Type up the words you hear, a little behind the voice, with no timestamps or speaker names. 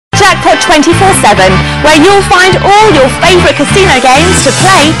Jackpot 24/7, where you'll find all your favourite casino games to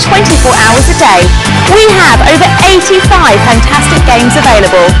play 24 hours a day. We have over 85 fantastic games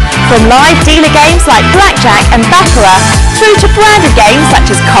available, from live dealer games like Blackjack and Baccarat, through to branded games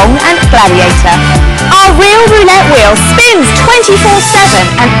such as Kong and Gladiator. Our real roulette wheel spins 24/7,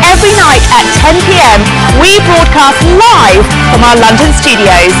 and every night at 10 p.m. we broadcast live from our London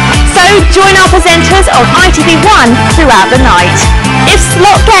studios. So join our presenters on ITV1 throughout the night. If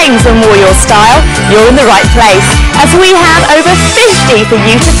slot games are more your style, you're in the right place, as we have over 50 for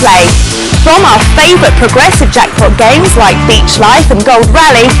you to play. From our favourite progressive jackpot games like Beach Life and Gold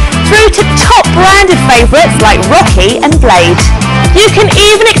Rally, through to top branded favourites like Rocky and Blade. You can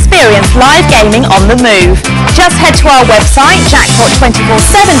even experience live gaming on the move. Just head to our website,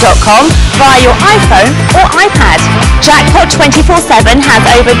 jackpot247.com, via your iPhone or iPad. Jackpot 24/7 has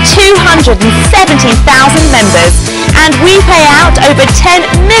over 270,000 members, and we pay out over £10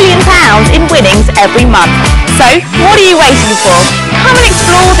 million in winnings every month. So, what are you waiting for? Come and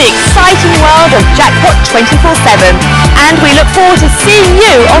explore the exciting world of Jackpot 24/7, and we look forward to seeing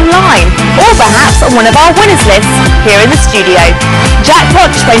you online, or perhaps on one of our winners lists here in the studio.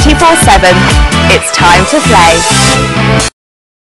 Jackpot 24/7. It's time to play.